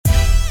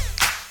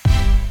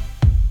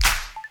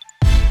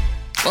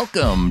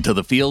Welcome to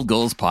the Field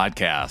Gulls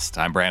Podcast.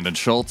 I'm Brandon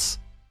Schultz.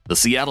 The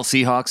Seattle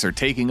Seahawks are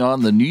taking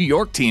on the New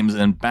York teams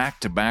in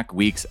back-to-back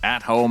weeks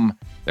at home.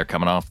 They're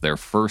coming off their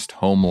first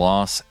home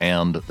loss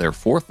and their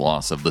fourth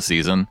loss of the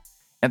season.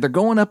 And they're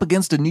going up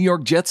against a New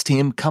York Jets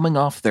team coming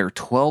off their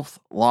 12th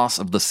loss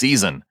of the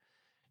season.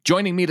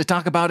 Joining me to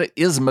talk about it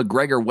is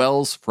McGregor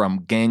Wells from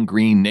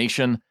Gangrene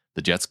Nation,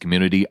 the Jets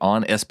community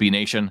on SB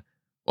Nation.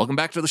 Welcome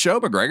back to the show,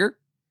 McGregor.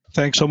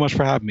 Thanks so much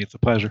for having me. It's a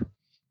pleasure.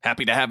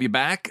 Happy to have you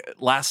back.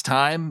 Last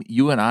time,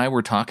 you and I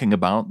were talking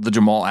about the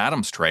Jamal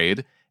Adams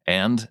trade,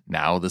 and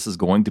now this is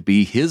going to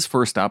be his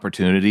first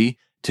opportunity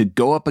to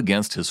go up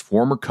against his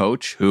former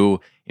coach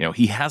who,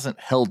 he hasn't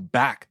held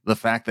back the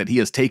fact that he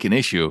has taken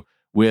issue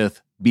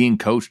with being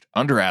coached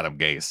under Adam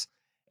Gase.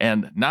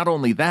 And not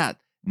only that,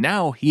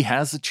 now he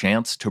has a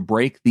chance to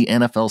break the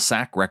NFL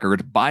sack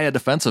record by a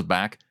defensive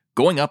back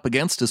going up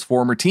against his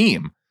former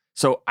team.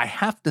 So I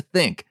have to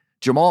think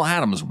Jamal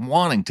Adams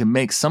wanting to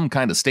make some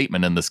kind of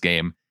statement in this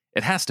game,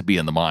 it has to be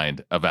in the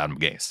mind of Adam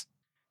Gase.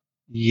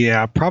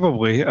 Yeah,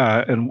 probably,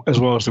 and as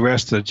well as the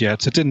rest of the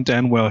Jets. It didn't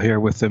end well here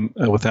with them,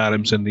 with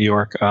Adams in New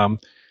York. And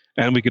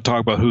we could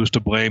talk about who's to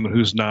blame and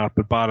who's not.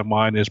 But bottom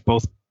line is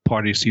both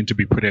parties seem to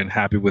be pretty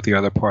unhappy with the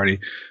other party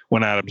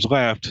when Adams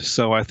left.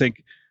 So I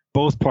think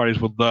both parties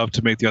would love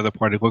to make the other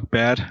party look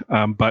bad.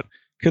 But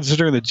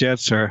considering the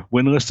Jets are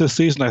winless this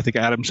season, I think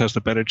Adams has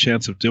the better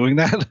chance of doing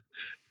that.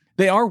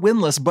 They are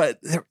winless, but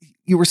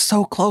you were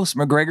so close,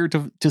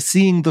 McGregor, to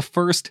seeing the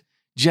first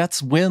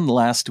Jets win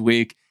last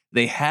week.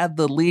 They had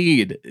the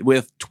lead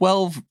with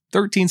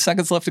 13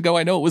 seconds left to go.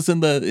 I know it was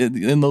in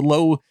the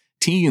low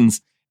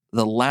teens.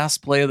 The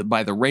last play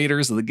by the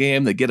Raiders of the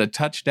game, they get a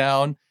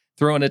touchdown,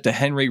 throwing it to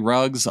Henry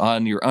Ruggs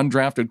on your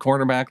undrafted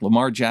cornerback,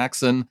 Lamar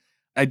Jackson.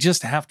 I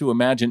just have to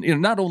imagine,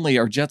 not only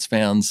are Jets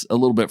fans a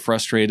little bit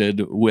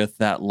frustrated with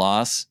that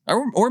loss,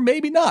 or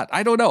maybe not.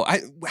 I don't know.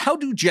 How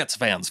do Jets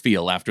fans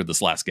feel after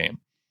this last game?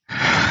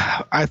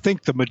 I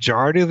think the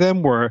majority of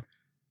them were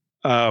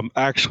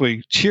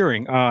actually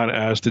cheering on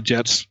as the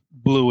Jets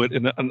blew it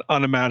in an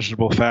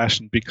unimaginable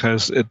fashion,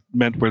 because it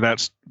meant we're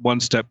that's one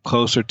step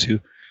closer to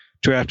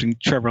drafting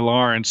Trevor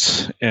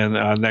Lawrence in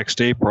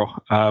next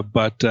April.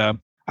 But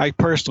I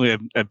personally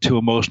am too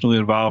emotionally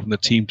involved in the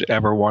team to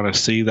ever want to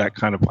see that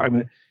kind of.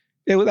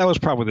 That was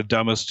probably the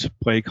dumbest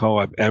play call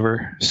I've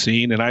ever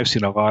seen, and I've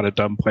seen a lot of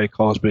dumb play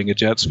calls being a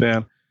Jets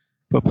fan.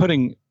 But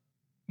putting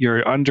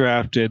your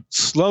undrafted,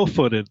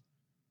 slow-footed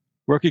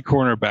rookie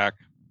cornerback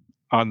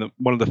on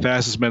one of the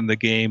fastest men in the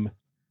game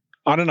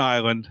on an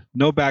island,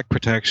 no back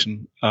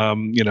protection,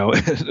 an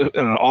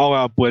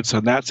all-out blitz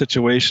on that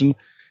situation.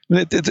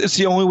 It's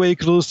the only way you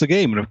could lose the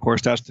game. And of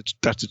course, that's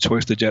the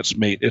choice the Jets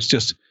made.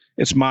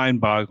 It's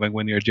mind-boggling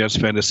when you're a Jets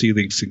fan to see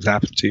these things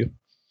happen to you.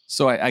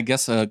 So I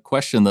guess a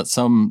question that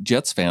some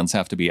Jets fans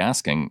have to be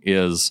asking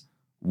is,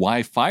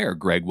 why fire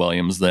Greg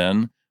Williams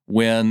then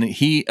when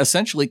he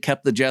essentially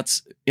kept the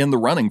Jets in the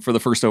running for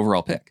the first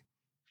overall pick?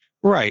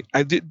 Right.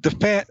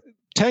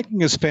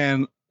 Tanking as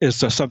fan is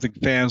something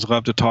fans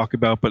love to talk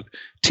about, but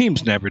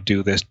teams never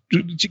do this.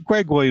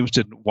 Greg Williams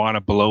didn't want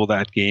to blow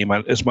that game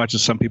as much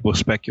as some people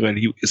speculate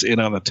he is in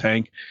on the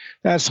tank.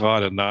 That's a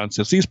lot of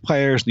nonsense. These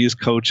players, these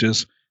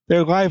coaches,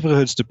 their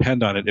livelihoods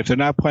depend on it. If they're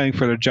not playing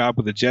for their job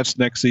with the Jets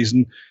next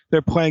season,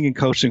 they're playing and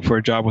coaching for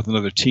a job with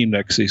another team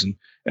next season.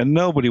 And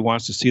nobody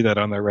wants to see that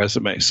on their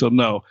resume. So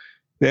no,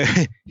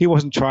 he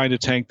wasn't trying to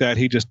tank that.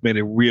 He just made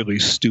a really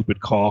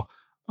stupid call.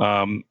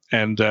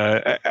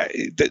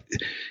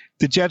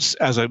 The Jets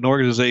as an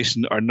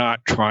organization are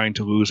not trying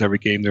to lose every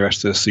game the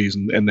rest of the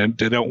season, and then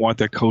they don't want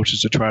their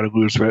coaches to try to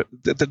lose.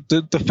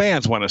 The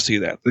fans want to see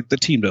that. The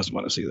team doesn't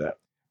want to see that.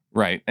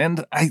 Right.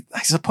 And I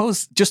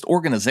suppose just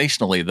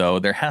organizationally, though,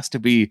 there has to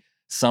be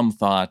some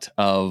thought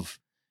of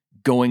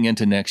going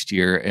into next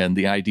year and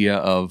the idea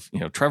of,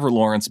 Trevor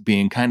Lawrence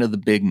being kind of the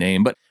big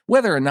name, but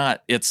whether or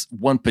not it's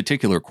one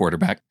particular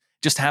quarterback,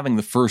 just having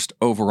the first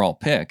overall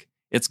pick,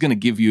 it's going to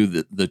give you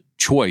the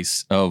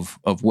choice of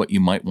what you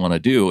might want to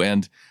do.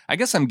 And I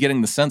guess I'm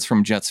getting the sense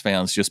from Jets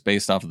fans just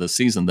based off of the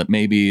season that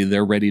maybe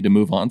they're ready to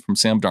move on from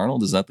Sam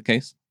Darnold. Is that the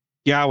case?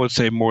 Yeah, I would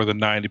say more than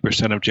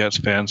 90% of Jets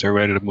fans are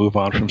ready to move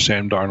on from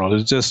Sam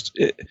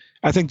Darnold.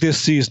 I think this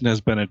season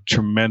has been a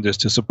tremendous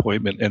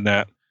disappointment in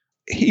that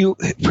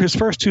for his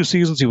first two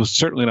seasons, he was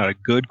certainly not a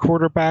good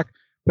quarterback,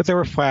 but there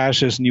were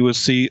flashes, and you would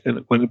see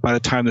when by the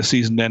time the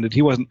season ended,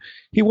 he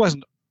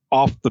wasn't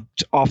off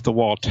the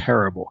wall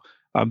terrible.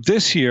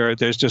 This year,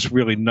 there's just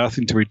really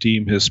nothing to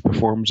redeem his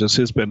performances.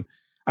 He's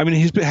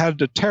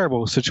had a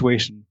terrible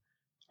situation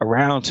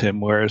around him,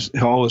 whereas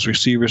all his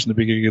receivers in the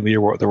beginning of the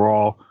year they were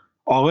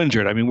all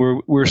injured.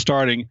 We're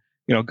starting,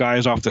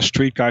 guys off the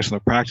street, guys from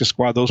the practice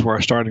squad. Those were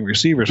our starting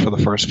receivers for the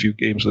first few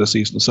games of the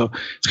season. So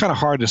it's kind of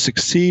hard to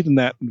succeed in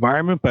that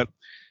environment, but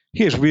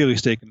he has really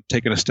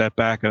taken a step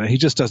back, and he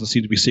just doesn't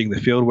seem to be seeing the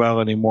field well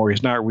anymore.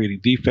 He's not reading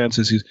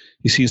defenses.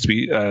 He seems to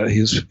be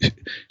his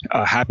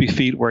happy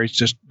feet where he's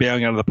just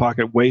bailing out of the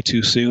pocket way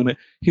too soon.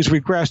 He's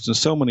regressed in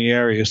so many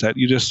areas that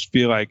you just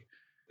feel like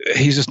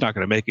he's just not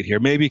going to make it here.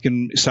 Maybe he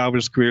can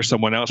salvage his career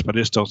somewhere else, but I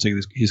just don't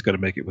think he's going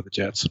to make it with the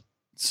Jets.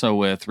 So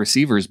with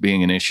receivers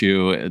being an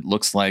issue, it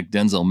looks like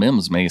Denzel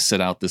Mims may sit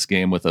out this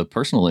game with a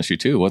personal issue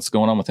too. What's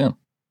going on with him?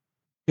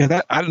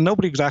 Yeah,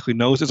 nobody exactly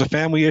knows. It's a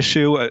family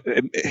issue.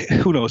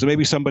 Who knows? It may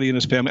be somebody in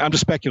his family. I'm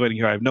just speculating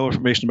here. I have no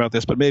information about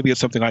this, but maybe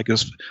it's something like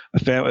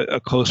a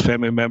close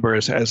family member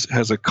has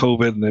a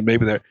COVID, and then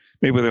maybe they're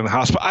in the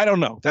hospital. I don't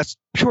know. That's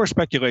pure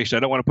speculation. I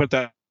don't want to put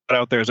that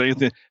out there as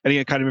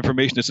any kind of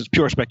information. This is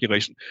pure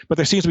speculation. But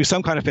there seems to be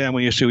some kind of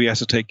family issue he has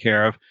to take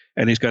care of,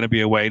 and he's going to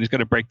be away, and he's going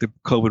to break the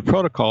COVID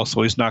protocol,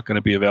 so he's not going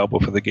to be available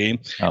for the game.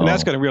 Oh. And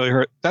that's going to really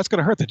hurt. That's going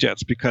to hurt the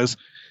Jets because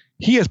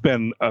he has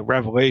been a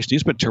revelation.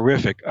 He's been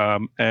terrific.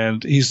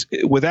 And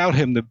without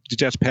him, the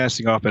Jets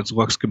passing offense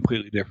looks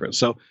completely different.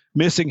 So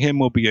missing him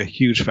will be a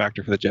huge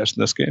factor for the Jets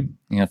in this game.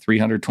 Yeah,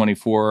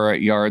 324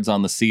 yards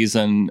on the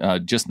season,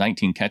 just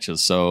 19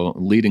 catches. So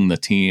leading the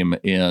team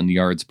in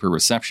yards per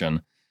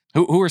reception.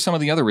 Who are some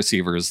of the other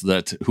receivers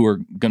who are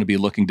going to be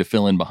looking to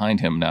fill in behind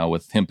him now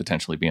with him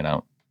potentially being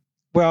out?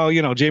 Well,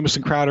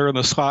 Jamison Crowder in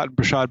the slot,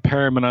 Brashad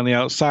Perriman on the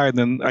outside. And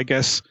then I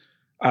guess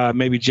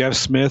maybe Jeff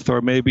Smith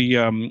or maybe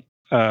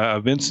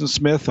Vincent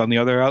Smith on the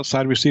other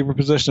outside receiver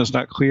position. It's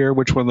not clear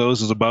which one of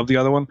those is above the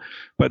other one,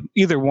 but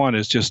either one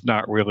is just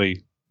not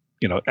really,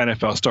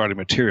 NFL starting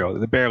material.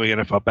 They're barely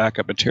NFL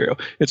backup material.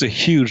 It's a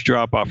huge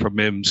drop off from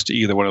Mims to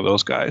either one of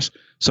those guys.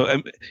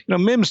 So,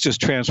 Mims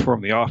just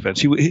transformed the offense.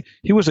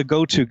 He was a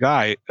go-to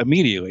guy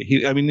immediately.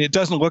 It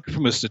doesn't look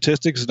from his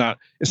statistics.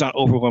 It's not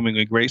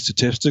overwhelmingly great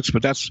statistics,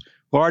 but that's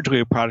largely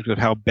a product of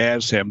how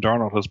bad Sam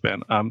Darnold has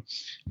been.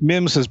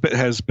 Mims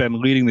has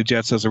been leading the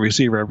Jets as a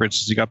receiver ever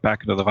since he got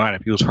back into the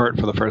lineup. He was hurt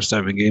for the first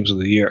 7 games of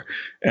the year,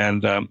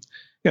 and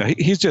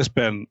he's just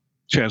been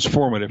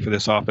transformative for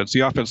this offense.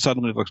 The offense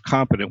suddenly looks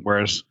competent,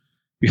 whereas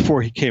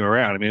before he came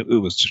around, it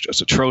was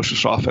just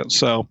atrocious offense.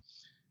 So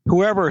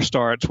whoever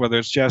starts, whether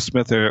it's Jeff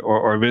Smith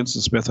or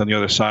Vincent Smith on the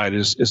other side,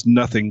 is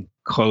nothing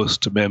close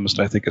to Mims,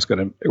 and I think it's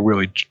going to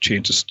really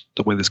change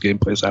the way this game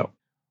plays out.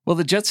 Well,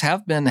 the Jets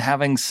have been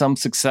having some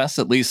success,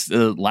 at least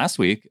last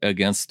week,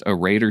 against a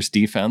Raiders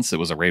defense. It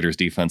was a Raiders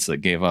defense that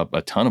gave up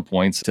a ton of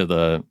points to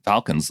the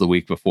Falcons the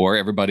week before.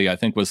 Everybody, I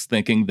think, was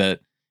thinking that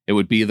it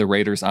would be the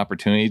Raiders'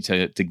 opportunity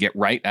to get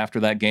right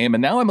after that game.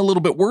 And now I'm a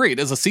little bit worried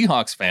as a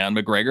Seahawks fan,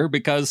 McGregor,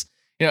 because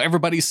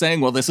everybody's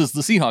saying, well, this is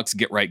the Seahawks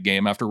get right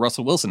game after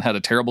Russell Wilson had a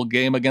terrible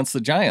game against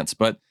the Giants.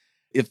 But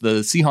if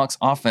the Seahawks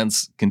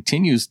offense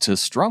continues to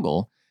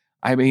struggle,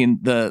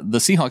 the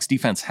Seahawks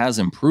defense has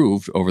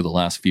improved over the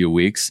last few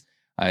weeks.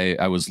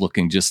 I was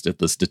looking just at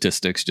the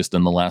statistics just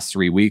in the last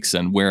 3 weeks,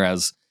 and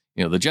whereas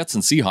the Jets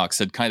and Seahawks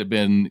had kind of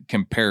been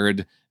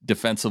compared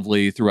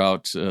defensively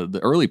throughout the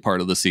early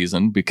part of the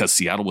season because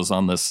Seattle was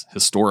on this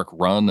historic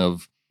run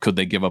of could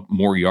they give up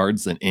more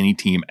yards than any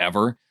team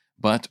ever.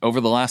 But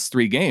over the last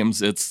 3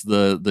 games, it's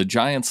the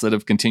Giants that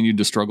have continued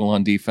to struggle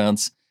on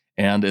defense.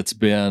 And it's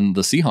been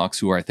the Seahawks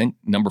who are, I think,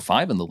 number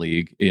 5 in the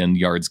league in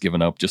yards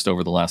given up just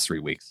over the last 3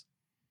 weeks.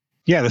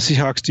 Yeah, the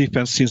Seahawks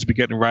defense seems to be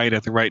getting right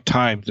at the right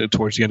time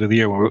towards the end of the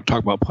year when we're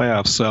talking about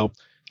playoffs. So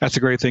that's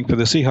a great thing for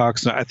the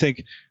Seahawks. And I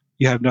think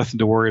you have nothing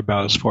to worry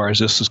about as far as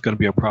this is going to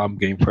be a problem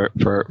game for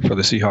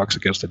the Seahawks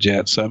against the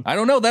Jets. So I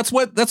don't know. That's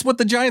what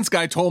the Giants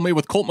guy told me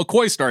with Colt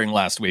McCoy starting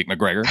last week,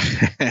 McGregor.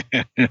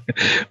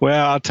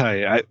 Well, I'll tell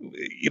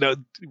you,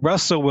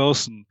 Russell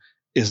Wilson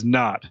is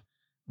not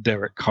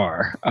Derek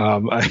Carr.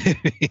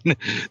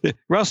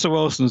 Russell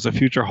Wilson is a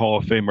future Hall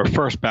of Famer,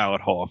 first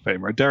ballot Hall of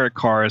Famer. Derek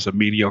Carr is a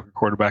mediocre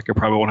quarterback and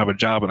probably won't have a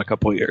job in a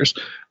couple of years.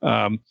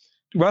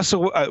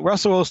 Russell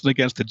Wilson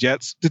against the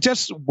Jets. The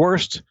Jets'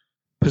 worst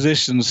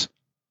positions,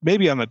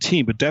 maybe on the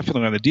team, but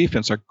definitely on the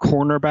defense, are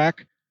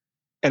cornerback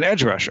and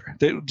edge rusher.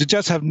 The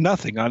Jets have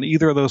nothing on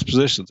either of those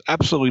positions,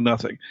 absolutely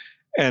nothing.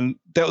 And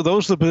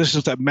those are the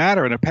positions that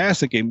matter in a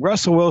passing game.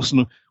 Russell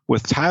Wilson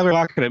with Tyler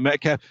Lockett and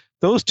Metcalf,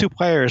 those 2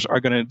 players are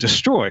going to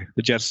destroy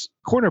the Jets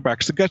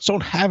cornerbacks. The Jets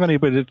don't have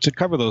anybody to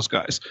cover those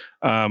guys.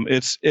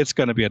 It's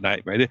going to be a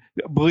nightmare.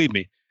 Believe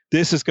me,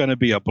 this is going to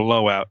be a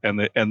blowout,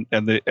 and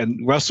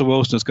Russell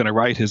Wilson is going to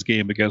right his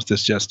game against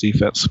this Jets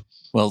defense.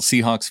 Well,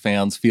 Seahawks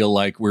fans feel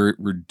like we're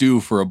due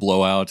for a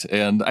blowout,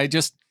 and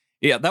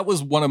that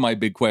was one of my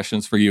big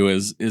questions for you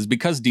is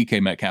because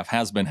DK Metcalf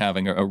has been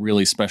having a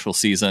really special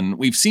season.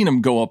 We've seen him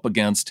go up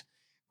against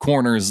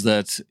corners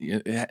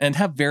and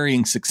have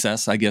varying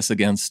success, I guess,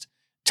 against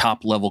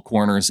top level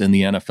corners in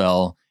the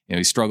NFL.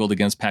 He struggled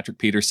against Patrick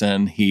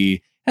Peterson.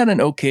 He had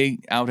an okay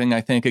outing,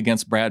 I think,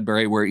 against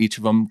Bradbury, where each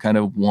of them kind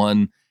of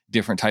won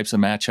different types of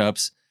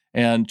matchups.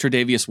 And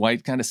Tre'Davious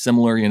White, kind of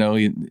similar,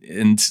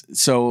 and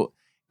so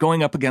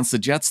going up against the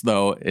Jets,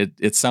 though,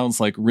 it sounds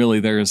like really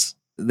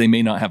they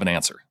may not have an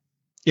answer.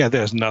 Yeah,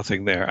 there's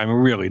nothing there.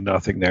 Really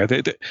nothing there.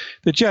 The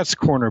Jets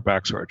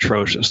cornerbacks are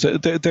atrocious.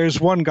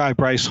 There's one guy,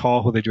 Bryce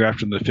Hall, who they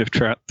drafted in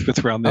the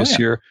fifth round this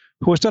year,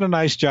 who has done a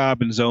nice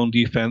job in zone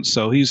defense.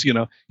 So he's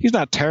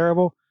not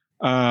terrible.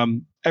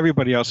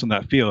 Everybody else in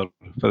that field,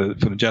 from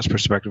the Jets'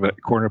 perspective, at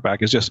cornerback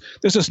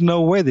there's just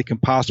no way they can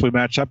possibly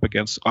match up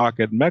against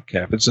Lockett and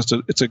Metcalf.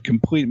 It's a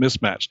complete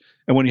mismatch.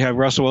 And when you have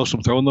Russell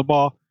Wilson throwing the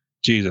ball,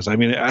 Jesus,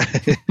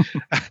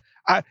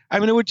 I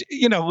mean,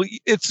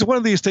 it's one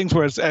of these things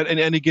where it's at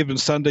any given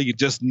Sunday, you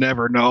just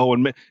never know.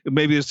 And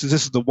maybe this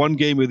is the one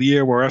game of the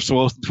year where Russell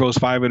Wilson throws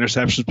 5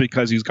 interceptions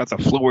because he's got the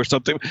flu or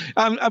something.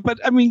 But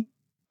I mean,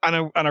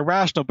 on a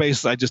rational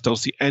basis, I just don't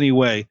see any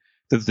way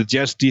that the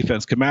Jets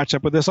defense can match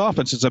up with this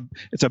offense.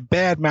 It's a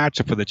bad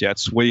matchup for the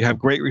Jets where you have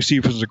great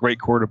receivers and a great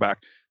quarterback.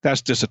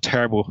 That's just a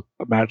terrible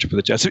matchup for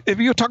the Jets. If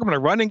you're talking about a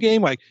running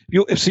game, like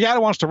if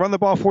Seattle wants to run the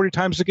ball 40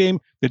 times a game,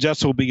 the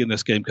Jets will be in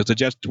this game because the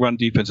Jets' run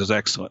defense is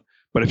excellent.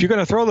 But if you're going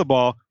to throw the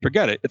ball,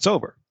 forget it. It's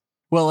over.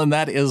 Well, and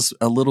that is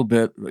a little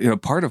bit,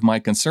 part of my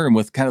concern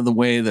with kind of the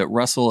way that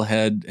Russell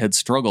had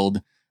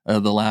struggled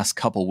the last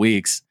couple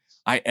weeks.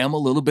 I am a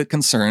little bit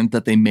concerned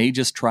that they may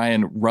just try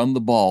and run the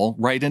ball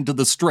right into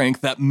the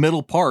strength, that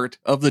middle part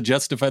of the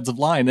Jets defensive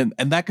line. And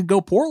that could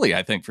go poorly,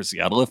 I think, for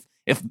Seattle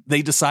if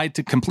they decide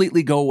to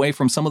completely go away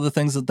from some of the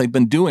things that they've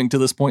been doing to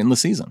this point in the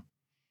season.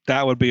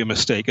 That would be a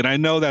mistake. And I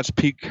know that's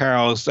Pete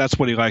Carroll's, that's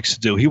what he likes to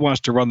do. He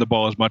wants to run the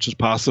ball as much as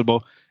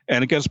possible.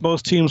 And against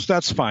most teams,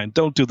 that's fine.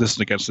 Don't do this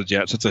against the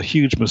Jets. It's a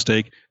huge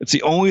mistake. It's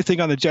the only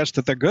thing on the Jets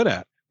that they're good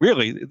at.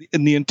 Really,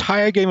 in the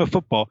entire game of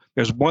football,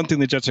 there's one thing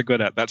the Jets are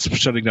good at. That's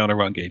shutting down a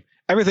run game.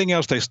 Everything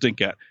else they stink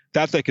at.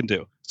 That they can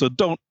do. So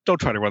don't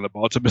try to run the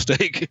ball. It's a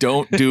mistake.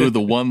 Don't do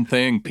the one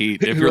thing,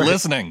 Pete, if you're Right.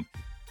 listening.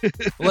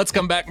 Let's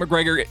come back,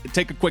 McGregor,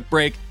 take a quick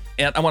break.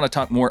 And I want to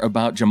talk more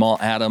about Jamal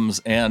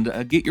Adams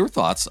and get your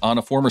thoughts on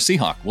a former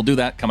Seahawk. We'll do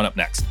that coming up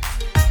next.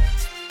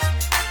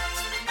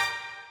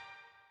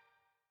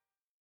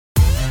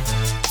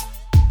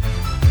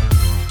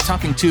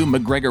 Talking to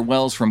McGregor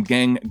Wells from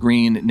Gang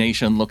Green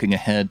Nation, looking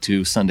ahead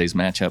to Sunday's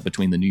matchup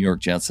between the New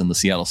York Jets and the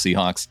Seattle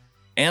Seahawks.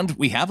 And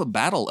we have a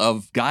battle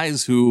of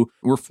guys who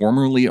were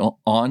formerly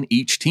on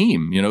each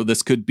team.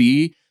 This could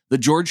be the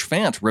George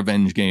Fant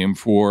revenge game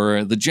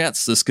for the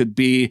Jets. This could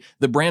be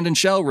the Brandon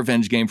Shell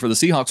revenge game for the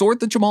Seahawks, or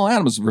the Jamal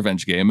Adams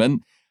revenge game.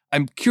 And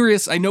I'm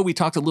curious, I know we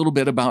talked a little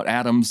bit about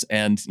Adams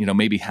and,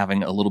 maybe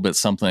having a little bit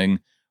something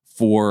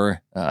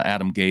for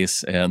Adam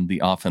Gase and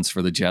the offense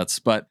for the Jets,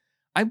 but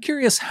I'm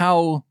curious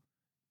how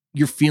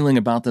you're feeling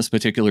about this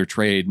particular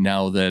trade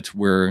now that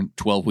we're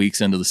 12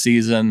 weeks into the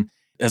season.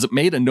 Has it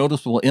made a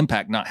noticeable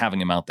impact not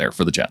having him out there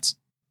for the Jets?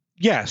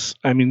 Yes.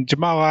 I mean,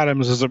 Jamal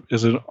Adams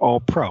is an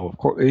all-pro. Of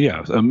course,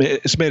 yeah.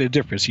 It's made a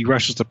difference. He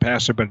rushes the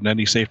passer better than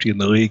any safety in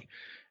the league.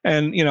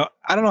 And,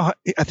 I don't know.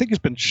 I think he's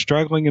been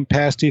struggling in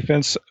pass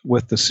defense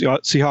with the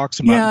Seahawks.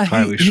 I'm not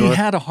entirely sure. He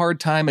had a hard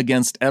time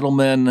against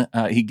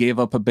Edelman. He gave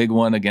up a big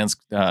one against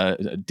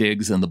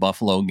Diggs in the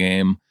Buffalo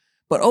game.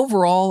 But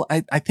overall,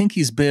 I think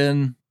he's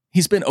been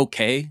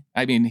okay.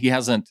 I mean, he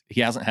hasn't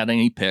had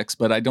any picks,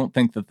 but I don't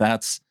think that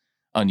that's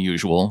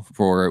unusual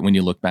for when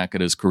you look back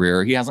at his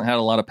career. He hasn't had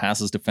a lot of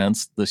passes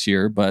defense this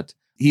year, but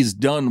he's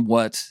done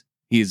what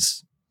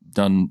he's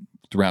done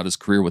throughout his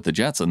career with the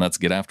Jets, and that's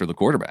get after the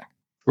quarterback.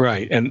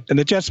 Right. And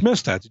the Jets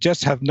missed that. The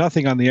Jets have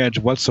nothing on the edge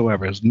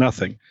whatsoever. There's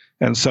nothing.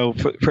 And so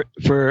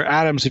for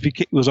Adams, if he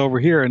was over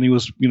here and he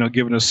was,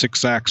 giving us 6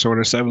 sacks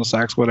or 7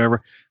 sacks,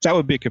 whatever, that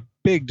would make a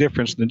big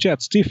difference in the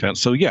Jets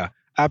defense. So yeah,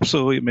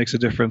 absolutely. It makes a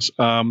difference.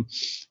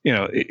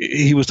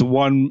 He was the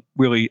one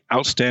really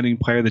outstanding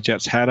player the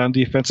Jets had on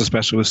defense,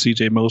 especially with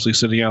CJ Mosley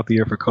sitting out the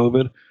year for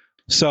COVID.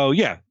 So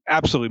yeah,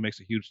 absolutely makes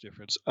a huge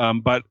difference.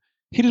 But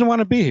he didn't want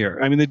to be here.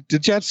 I mean, the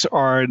Jets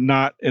are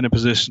not in a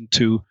position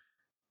to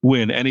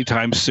win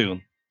anytime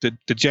soon.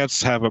 The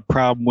Jets have a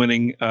problem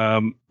winning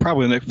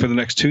probably for the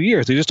next 2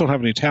 years. They just don't have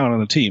any talent on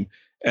the team.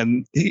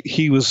 And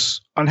he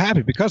was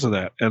unhappy because of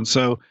that. And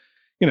so,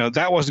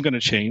 that wasn't going to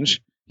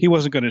change. He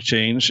wasn't going to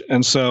change.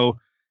 And so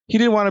he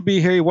didn't want to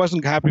be here. He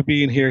wasn't happy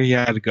being here. He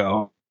had to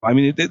go. I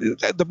mean,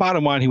 the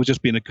bottom line, he was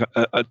just being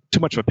too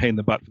much of a pain in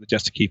the butt for the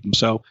Jets to keep him.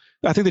 So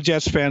I think the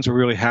Jets fans were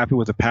really happy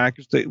with the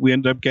package that we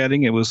ended up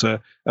getting. It was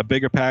a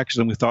bigger package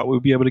than we thought we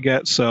would be able to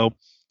get. So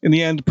in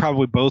the end,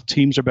 probably both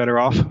teams are better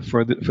off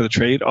for the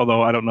trade,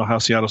 although I don't know how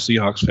Seattle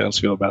Seahawks fans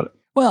feel about it.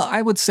 Well,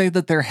 I would say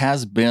that there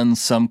has been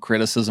some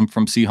criticism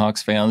from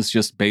Seahawks fans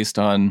just based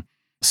on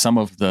some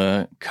of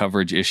the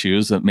coverage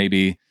issues that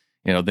maybe,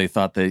 they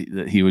thought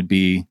that he would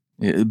be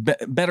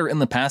better in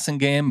the passing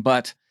game.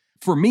 But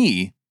for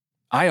me,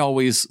 I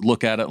always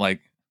look at it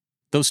like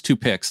those 2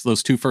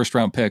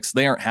 first-round picks,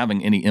 they aren't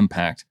having any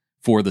impact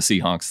for the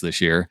Seahawks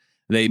this year.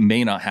 They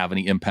may not have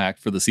any impact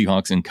for the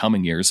Seahawks in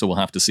coming years, so we'll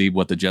have to see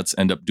what the Jets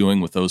end up doing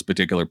with those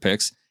particular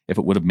picks, if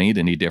it would have made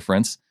any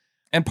difference.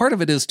 And part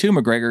of it is, too,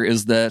 McGregor,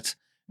 is that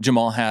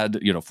Jamal had,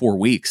 4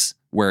 weeks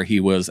where he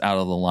was out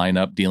of the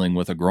lineup dealing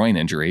with a groin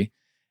injury.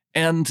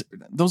 And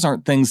those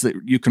aren't things that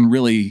you can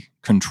really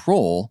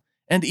control.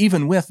 And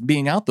even with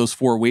being out those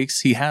 4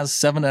 weeks, he has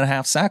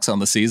 7.5 sacks on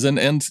the season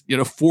and,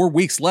 4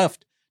 weeks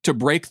left to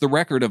break the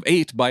record of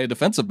 8 by a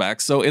defensive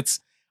back. So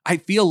I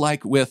feel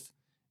like with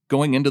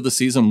going into the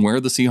season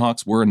where the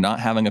Seahawks were not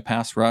having a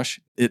pass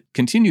rush, it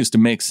continues to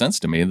make sense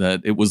to me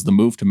that it was the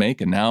move to make.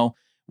 And now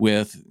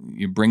with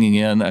you bringing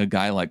in a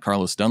guy like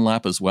Carlos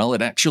Dunlap as well,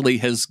 it actually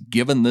has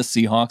given this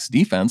Seahawks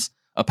defense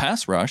a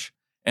pass rush.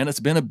 And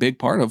it's been a big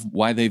part of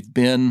why they've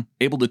been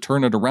able to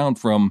turn it around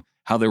from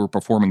how they were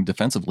performing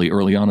defensively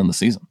early on in the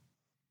season.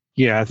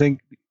 Yeah, I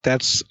think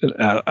that's an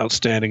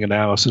outstanding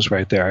analysis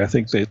right there. I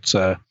think that it's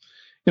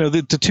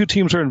the two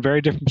teams are in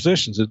very different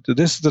positions.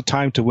 This is the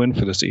time to win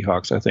for the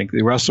Seahawks. I think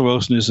Russell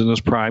Wilson is in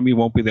his prime. He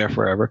won't be there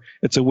forever.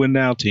 It's a win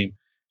now team,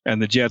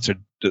 and the Jets are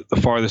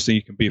the farthest thing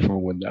you can be from a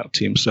win now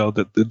team. So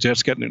the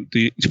Jets getting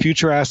the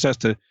future assets,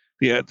 the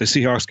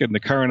Seahawks getting the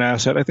current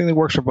asset. I think it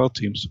works for both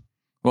teams.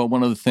 Well,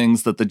 one of the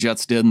things that the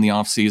Jets did in the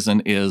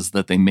offseason is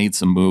that they made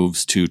some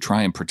moves to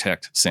try and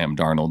protect Sam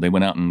Darnold. They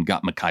went out and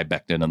got Mekhi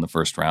Becton in the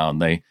first round.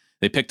 They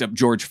picked up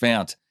George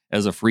Fant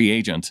as a free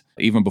agent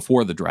even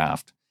before the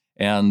draft,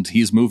 and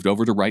he's moved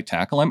over to right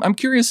tackle. I'm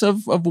curious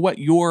of what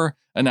your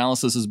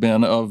analysis has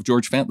been of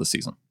George Fant this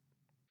season.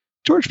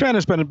 George Fant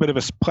has been a bit of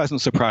a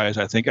pleasant surprise,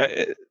 I think.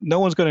 No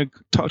one's going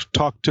to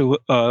talk to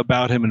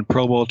about him in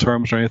Pro Bowl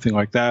terms or anything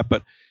like that,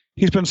 but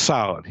he's been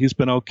solid. He's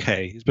been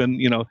okay. He's been,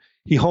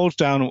 he holds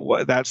down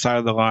that side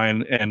of the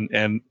line,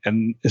 and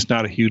it's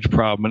not a huge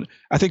problem. And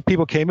I think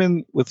people came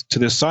in to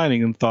this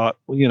signing and thought,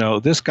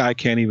 this guy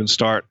can't even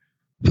start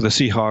for the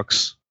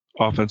Seahawks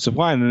offensive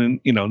line.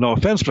 And, no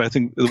offense, but I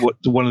think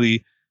one of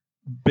the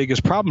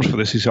biggest problems for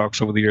the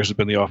Seahawks over the years has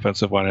been the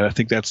offensive line. And I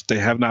think they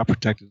have not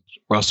protected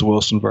Russell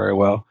Wilson very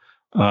well.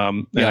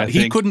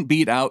 He couldn't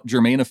beat out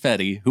Germain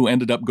Ifedi, who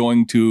ended up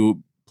going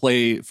to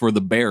play for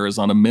the Bears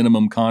on a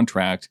minimum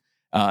contract,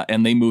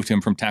 and they moved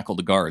him from tackle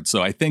to guard.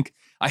 So I think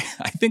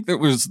there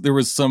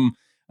was some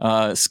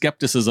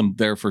skepticism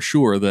there for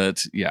sure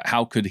that,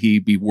 how could he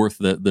be worth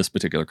this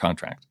particular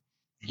contract?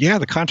 Yeah,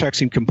 the contract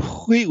seemed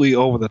completely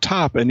over the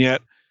top, and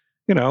yet,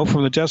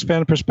 from the Jets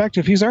fan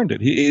perspective, he's earned it.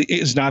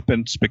 It's not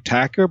been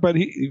spectacular, but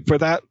for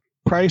that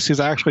price, he's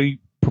actually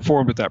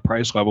performed at that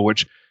price level,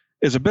 which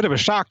is a bit of a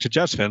shock to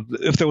Jets fans.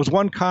 If there was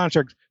one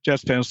contract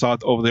Jets fans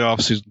thought over the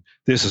offseason,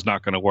 this is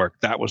not going to work,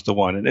 that was the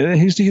one. And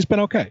he's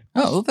been okay.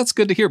 Oh, well, that's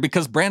good to hear,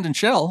 because Brandon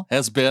Shell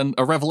has been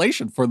a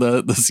revelation for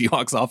the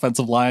Seahawks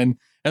offensive line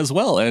as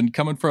well. And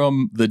coming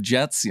from the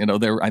Jets,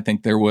 I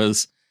think there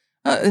was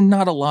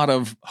not a lot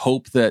of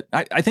hope that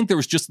I think there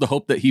was just the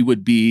hope that he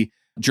would be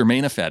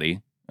Germain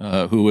Ifedi,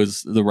 who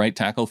was the right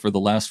tackle for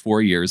the last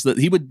 4 years, that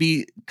he would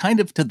be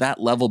kind of to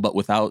that level, but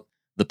without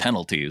the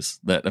penalties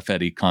that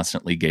Ifedi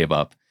constantly gave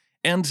up.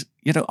 And,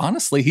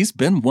 honestly, he's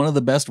been one of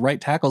the best right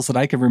tackles that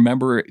I can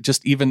remember,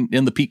 just even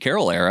in the Pete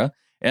Carroll era,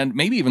 and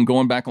maybe even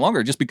going back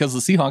longer, just because the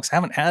Seahawks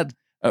haven't had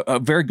a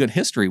very good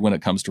history when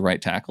it comes to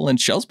right tackle. And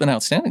Shell's been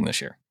outstanding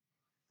this year.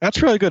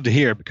 That's really good to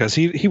hear, because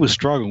he was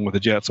struggling with the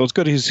Jets. So it's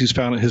good he's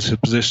found his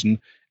position,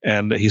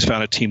 and he's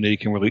found a team that he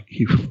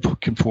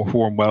can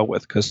perform well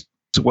with, because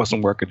it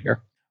wasn't working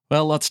here.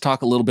 Well, let's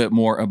talk a little bit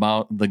more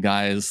about the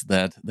guys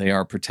that they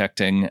are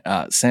protecting.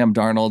 Sam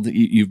Darnold,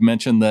 you've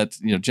mentioned that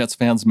Jets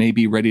fans may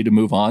be ready to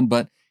move on,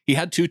 but he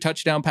had 2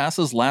 touchdown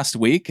passes last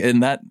week,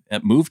 and that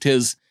moved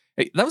that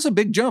was a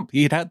big jump.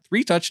 He had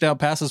 3 touchdown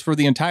passes for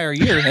the entire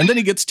year, and then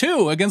he gets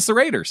 2 against the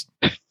Raiders.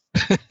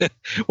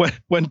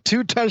 when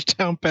 2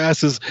 touchdown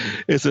passes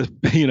is a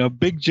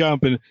big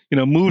jump, and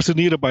moves the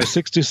needle by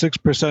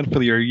 66%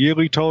 for your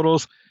yearly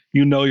totals,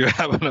 you're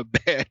having a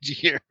bad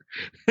year.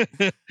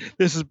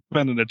 This has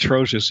been an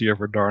atrocious year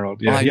for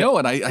Darnold. Yeah, I know,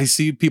 and I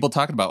see people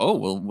talking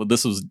about, well,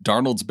 this was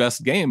Darnold's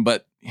best game,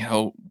 but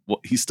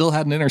he still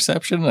had an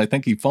interception, and I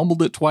think he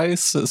fumbled it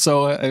twice.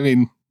 So I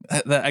mean,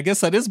 I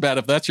guess that is bad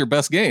if that's your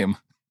best game.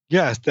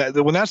 Yes,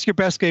 when that's your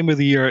best game of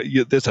the year,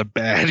 that's a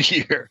bad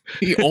year.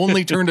 He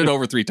only turned it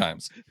over 3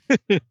 times.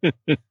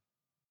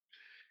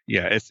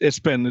 Yeah, it's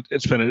been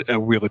a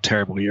really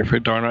terrible year for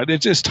Darnold.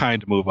 It's just time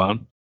to move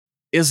on.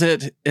 Is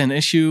it an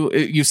issue?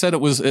 You said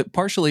it was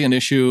partially an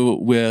issue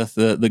with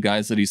the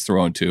guys that he's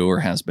thrown to,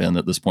 or has been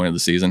at this point of the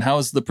season. How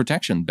has the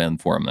protection been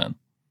for him then?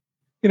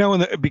 In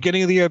the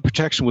beginning of the year,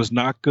 protection was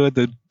not good.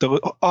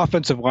 The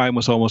offensive line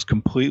was almost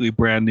completely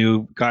brand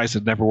new. Guys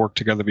had never worked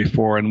together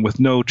before, and with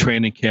no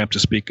training camp to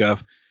speak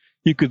of,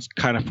 you could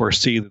kind of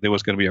foresee that there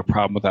was going to be a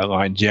problem with that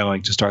line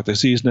gelling to start the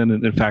season.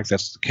 And in fact,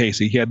 that's the case.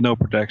 He had no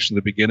protection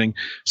at the beginning.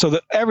 So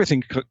that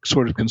everything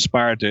sort of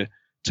conspired to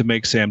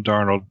make Sam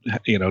Darnold,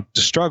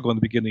 to struggle in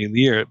the beginning of the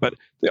year. But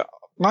the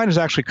line has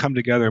actually come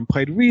together and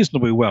played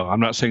reasonably well.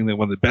 I'm not saying they're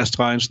one of the best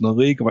lines in the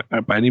league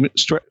by any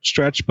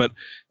stretch, but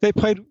they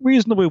played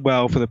reasonably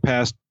well for the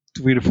past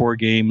 3 to 4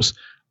 games.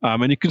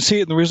 And you can see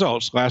it in the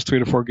results. Last 3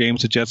 to 4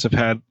 games, the Jets have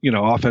had,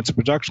 offensive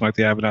production like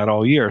they haven't had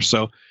all year.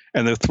 So,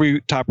 and the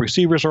 3 top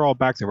receivers are all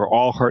back. They were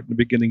all hurt in the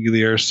beginning of the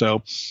year.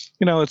 So,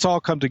 it's all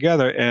come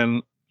together.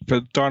 And for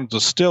Darnold to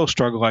still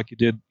struggle like he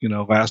did,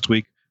 last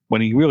week,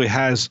 when he really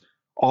has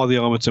all the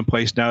elements in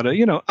place now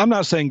to, I'm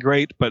not saying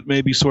great, but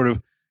maybe sort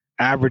of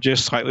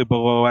averages, slightly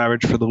below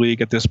average for the league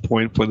at this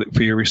point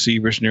for your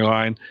receivers and your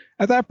line.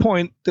 At that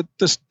point,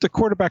 the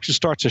quarterback should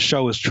start to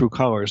show his true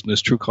colors, and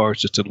his true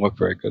colors just didn't look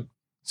very good.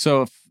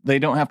 So if they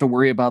don't have to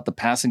worry about the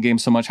passing game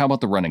so much, how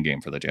about the running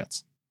game for the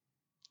Jets?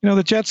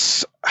 The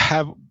Jets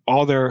have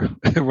all their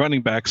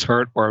running backs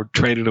hurt or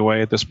traded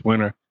away at this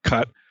point or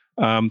cut.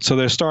 So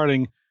they're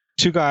starting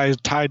 2 guys,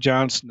 Ty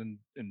Johnson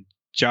and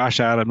Josh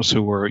Adams,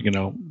 who were,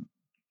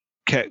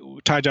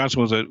 Ty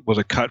Johnson was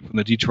a cut from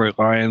the Detroit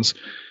Lions.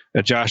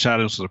 Josh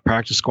Adams was a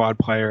practice squad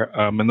player,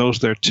 and those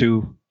are their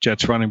two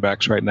Jets running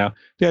backs right now.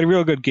 They had a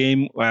real good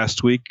game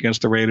last week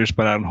against the Raiders,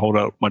 but I don't hold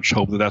out much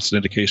hope that that's an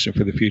indication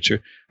for the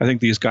future. I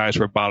think these guys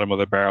were bottom of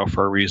the barrel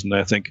for a reason.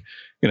 I think,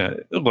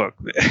 look,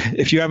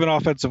 if you have an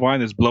offensive line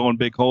that's blowing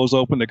big holes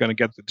open, they're going to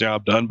get the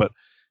job done. But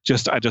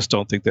I just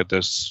don't think that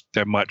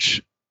they're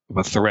much of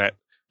a threat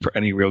for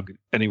any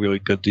really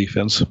good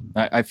defense.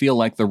 I feel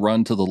like the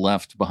run to the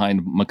left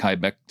behind Mekhi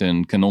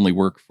Becton can only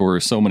work for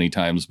so many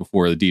times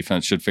before the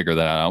defense should figure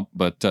that out.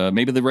 But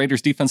maybe the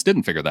Raiders defense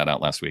didn't figure that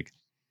out last week.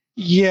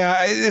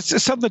 Yeah,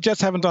 it's something the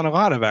Jets haven't done a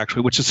lot of,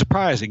 actually, which is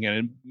surprising.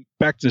 And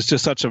Becton is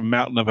just such a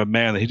mountain of a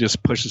man that he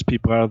just pushes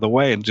people out of the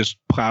way and just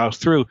plows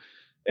through.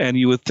 And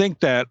you would think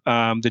that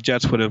the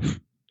Jets would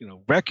have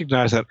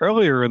recognized that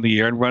earlier in the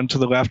year and run to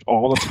the left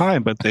all the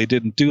time, but they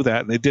didn't do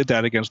that. And they did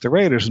that against the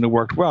Raiders, and it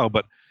worked well.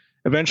 But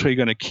eventually you're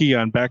going to key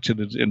on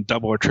Becton and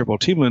double or triple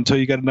team until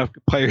you get enough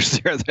players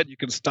there that you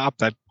can stop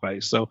that play.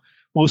 So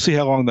we'll see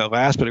how long that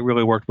lasts, but it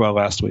really worked well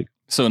last week.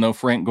 So no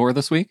Frank Gore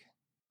this week?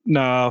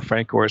 No,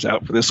 Frank Gore is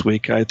out for this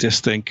week. I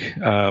just think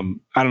I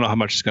don't know how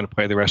much he's going to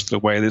play the rest of the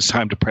way. There's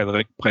time to play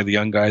the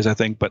young guys, I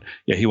think. But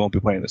yeah, he won't be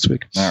playing this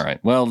week. All right.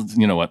 Well,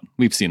 you know what?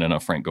 We've seen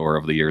enough Frank Gore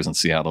over the years in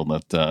Seattle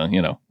that,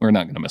 we're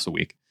not going to miss a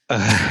week.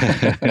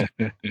 I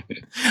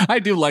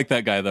do like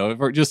that guy,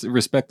 though. Just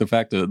respect the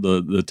fact that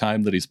the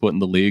time that he's put in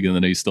the league and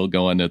then he's still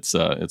going. It's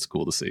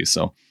cool to see.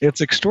 So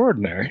it's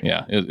extraordinary.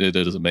 Yeah, it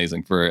is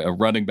amazing for a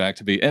running back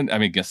to be. And I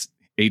mean, guess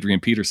Adrian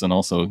Peterson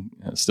also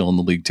still in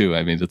the league too.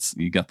 I mean,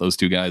 you got those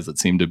two guys that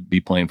seem to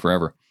be playing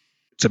forever.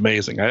 It's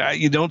amazing.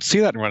 You don't see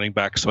that in running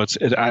back, so I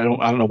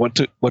don't know what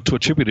to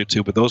attribute it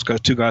to, but those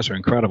two guys are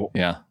incredible.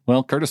 Yeah.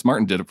 Well, Curtis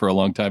Martin did it for a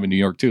long time in New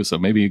York too, so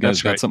maybe you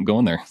guys got something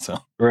going there. So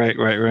right.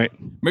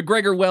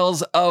 McGregor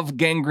Wells of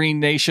Gangrene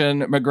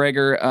Nation.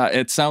 McGregor,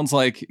 it sounds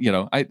like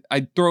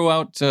I throw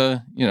out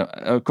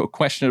a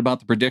question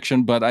about the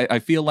prediction, but I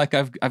feel like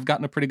I've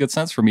gotten a pretty good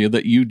sense from you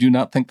that you do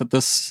not think that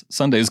this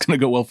Sunday is going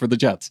to go well for the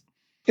Jets.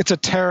 It's a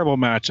terrible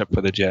matchup for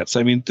the Jets.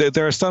 I mean,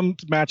 there are some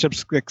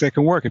matchups that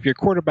can work. If your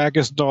quarterback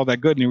isn't all that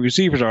good and your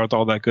receivers aren't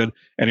all that good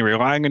and you're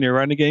relying on your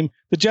running game,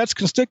 the Jets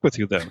can stick with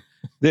you then.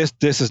 This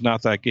is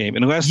not that game.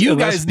 Unless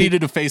guys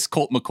needed to face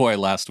Colt McCoy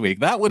last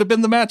week. That would have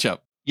been the matchup.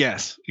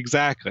 Yes,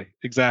 exactly.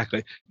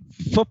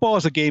 Football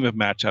is a game of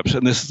matchups,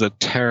 and this is a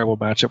terrible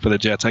matchup for the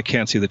Jets. I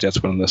can't see the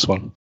Jets winning this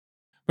one.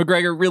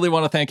 McGregor, really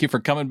want to thank you for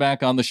coming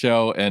back on the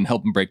show and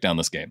helping break down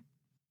this game.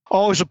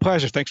 Always a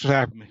pleasure. Thanks for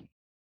having me.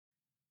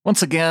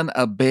 Once again,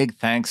 a big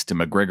thanks to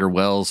McGregor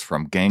Wells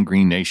from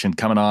Gangrene Nation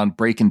coming on,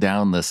 breaking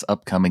down this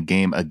upcoming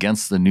game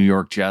against the New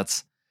York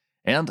Jets.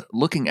 And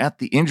looking at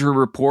the injury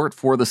report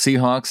for the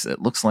Seahawks,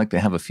 it looks like they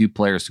have a few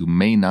players who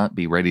may not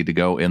be ready to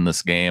go in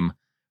this game.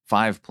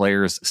 5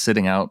 players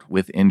sitting out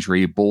with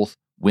injury both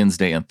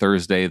Wednesday and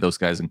Thursday. Those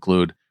guys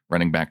include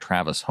running back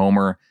Travis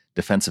Homer,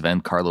 defensive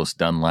end Carlos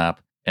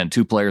Dunlap, and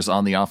 2 players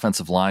on the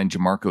offensive line,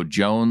 Jamarco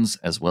Jones,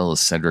 as well as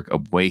Cedric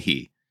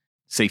Ogbuehi.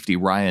 Safety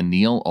Ryan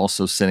Neal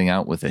also sitting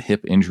out with a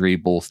hip injury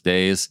both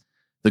days.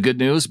 The good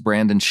news,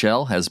 Brandon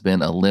Shell has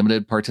been a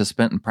limited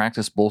participant in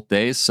practice both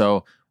days.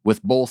 So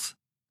with both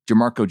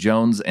Jamarco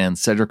Jones and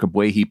Cedric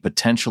Ogbuehi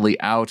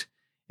potentially out,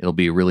 it'll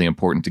be really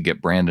important to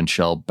get Brandon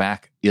Shell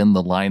back in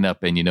the lineup.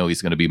 And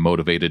he's going to be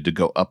motivated to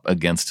go up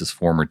against his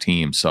former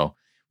team. So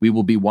we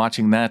will be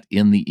watching that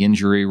in the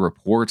injury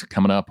report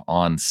coming up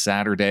on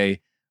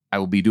Saturday. I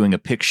will be doing a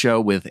pick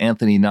show with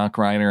Anthony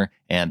Knockreiner,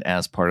 and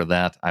as part of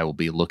that, I will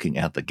be looking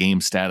at the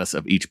game status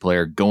of each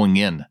player going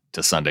in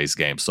to Sunday's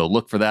game. So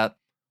look for that.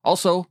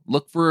 Also,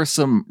 look for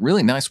some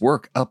really nice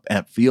work up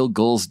at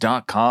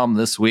fieldgoals.com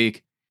this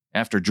week.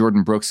 After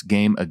Jordan Brooks'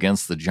 game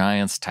against the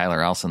Giants,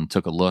 Tyler Allison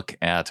took a look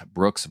at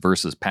Brooks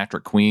versus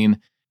Patrick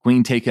Queen.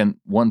 Queen taking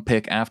 1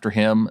 pick after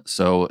him,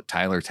 so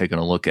Tyler taking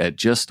a look at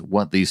just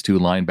what these 2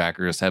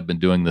 linebackers have been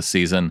doing this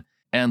season.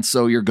 And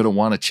so you're going to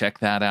want to check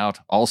that out.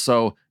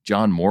 Also,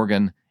 John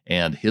Morgan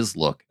and his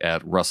look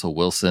at Russell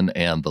Wilson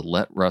and the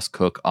Let Russ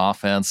Cook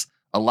offense.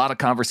 A lot of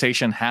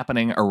conversation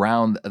happening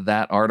around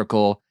that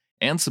article,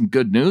 and some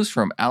good news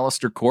from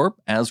Alistair Corp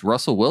as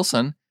Russell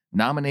Wilson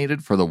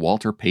nominated for the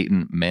Walter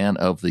Payton Man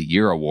of the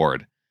Year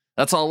Award.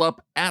 That's all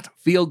up at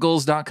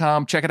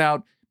fieldgoals.com. Check it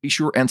out. Be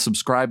sure and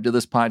subscribe to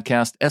this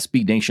podcast,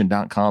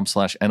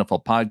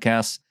 sbnation.com/NFL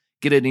podcasts.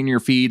 Get it in your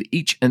feed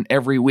each and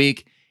every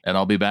week. And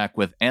I'll be back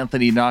with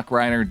Anthony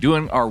Knockreiner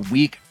doing our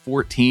Week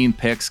 14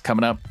 picks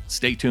coming up.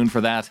 Stay tuned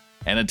for that.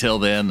 And until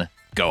then,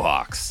 go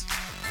Hawks.